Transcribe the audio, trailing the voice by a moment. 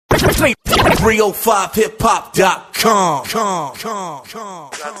305hiphop.com.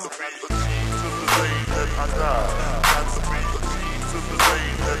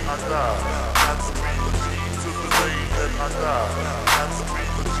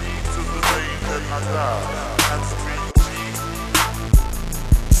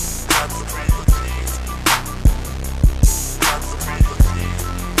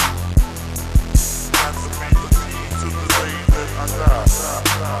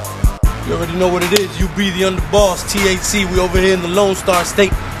 You already know what it is. You be the underboss. THC, we over here in the Lone Star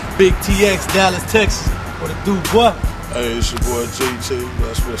State. Big TX, Dallas, Texas. What it do, boy? Hey, it's your boy GT.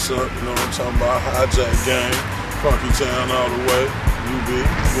 That's what's up. You know what I'm talking about? Hijack Gang, Funky Town all the way. UB,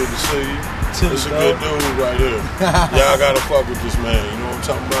 good to see you. It's a good dude right here. Y'all gotta fuck with this man. You know what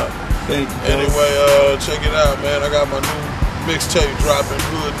I'm talking about? Thank you. Anyway, check it out, man. I got my new mixtape dropping,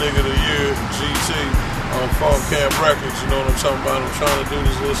 Hood Nigga of the Year, GT. On Funk Camp Records, you know what I'm talking about. I'm trying to do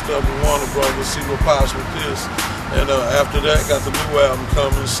this little stuff with Warner Brothers, see what pops with this. And after that, got the new album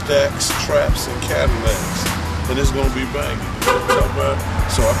coming, Stacks, Traps, and Cadillacs. And it's gonna be banging, you know what I'm talking about?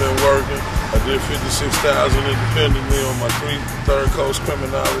 So I've been working. I did 56,000 independently on my Third Coast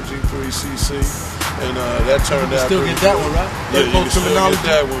Criminology 3cc. And that turned out still get that one, right? Yeah, you can still get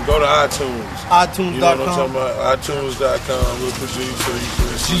that one. Go to iTunes. iTunes.com. You know what I'm talking about? iTunes.com. Look for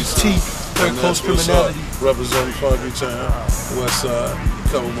GT. Third Coast Criminality. Representing Funky Town, Westside,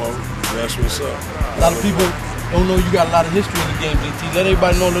 Como. That's what's up. A lot of people don't know you got a lot of history in the game, GT. Let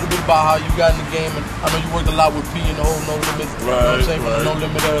everybody know a little bit about how you got in the game. And I know you worked a lot with P and the whole No Limit. Right, you know what I'm saying? From the No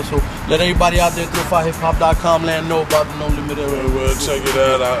Limit era. So let everybody out there, 305hiphop.com, land know about the No Limit era. Well, check it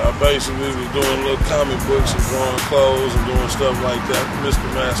out. I basically was doing little comic books and drawing clothes and doing stuff like that. Mr.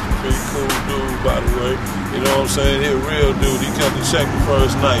 Master P, cool dude, by the way. You know what I'm saying? He a real dude. He come to check the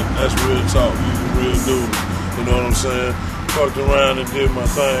first night. That's real talk. He's a real dude. You know what I'm saying? Fucked around and did my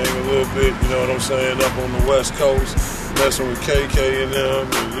thing a little bit, you know what I'm saying, up on the West Coast, messing with KK and them,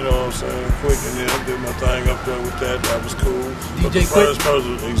 and you know what I'm saying, Quick and them, did my thing up there with that, that was cool. DJ Quick,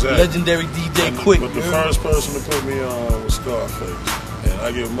 exactly. Legendary DJ Quick. But the first person to put me on was Scarface, and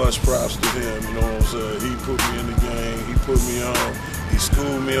I give much props to him, you know what I'm saying, he put me in the game, he put me on. He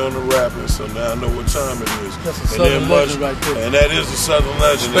schooled me on the rapping, so now I know what time it is. That's a Southern legend right there. And that is a Southern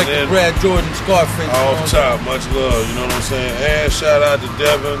legend. Respect to Brad Jordan, Scarface. Off top, much love, you know what I'm saying? And shout out to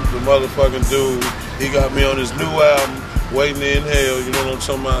Devin, the motherfucking dude. He got me on his new album, Waiting to Inhale, you know what I'm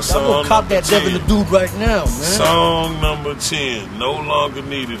talking about? Y'all gonna cop that 10. Devin the dude right now, man. Song number 10, no longer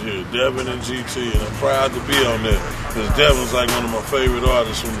needed here, Devin and GT, and I'm proud to be on there. Because Devin's like one of my favorite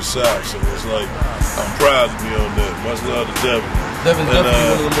artists from the South, so it's like, I'm proud to be on there. Much love to Devin. Devin's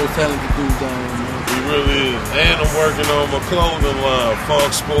definitely one of the most talented dudes down here, man. He really is. And I'm working on my clothing line,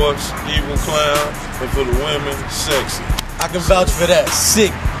 Funk Sports, Evil Clown, and for the women, Sexy. I can vouch for that.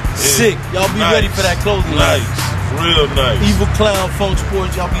 Sick. Sick. Y'all be ready for that clothing line. Nice. Real nice. Evil Clown, Funk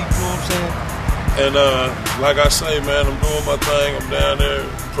Sports, y'all be, you know what I'm saying? And like I say, man, I'm doing my thing. I'm down there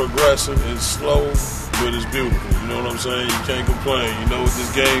progressing. It's slow, but it's beautiful. You know what I'm saying? You can't complain. You know what this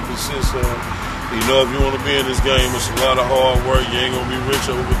game consists of. You know, if you want to be in this game, it's a lot of hard work. You ain't going to be rich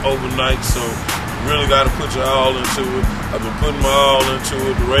overnight, so you really got to put your all into it. I've been putting my all into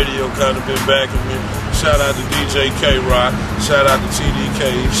it. The radio kind of been backing me. Shout out to DJ K-Rock. Shout out to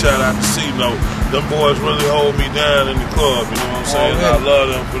TDK. Shout out to C-Note. Them boys really hold me down in the club, you know what I'm saying? I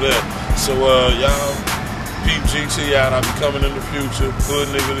love them for that. So, y'all, peep GT out. I'll be coming in the future. Hood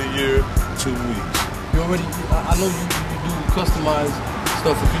Nigga of the Year, 2 weeks. You already, I know you do customized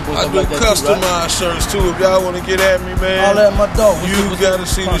stuff for people and stuff like that. I do customized shirts too. If y'all want to get at me, man, all that my dog. You gotta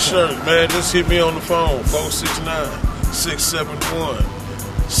see the shirt, man. Just hit me on the phone,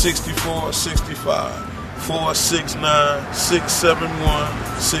 469-671-6465.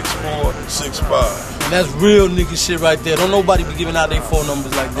 469-671-6465. And that's real nigga shit right there. Don't nobody be giving out their phone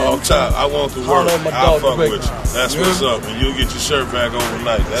numbers like that. Off top, I want the work. I'll fuck with you. That's what's up. And you'll get your shirt back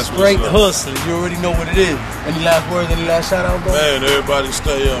overnight. That's straight what's up. hustling. You already know what it is. Any last words, any last shout out, bro? Man, everybody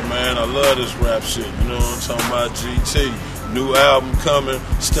stay up, man. I love this rap shit. You know what I'm talking about? GT. New album coming.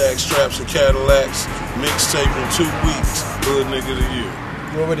 Stacks, Traps, and Cadillacs. Mixtape in 2 weeks. Hood Nigga of the Year.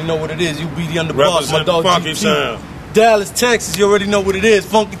 You already know what it is. You be the underboss, my dog. Funky Town. Dallas, Texas. You already know what it is.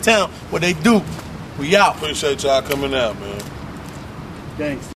 Funky Town. What they do. We out. Appreciate y'all coming out, man.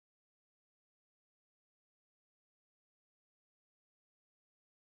 Thanks.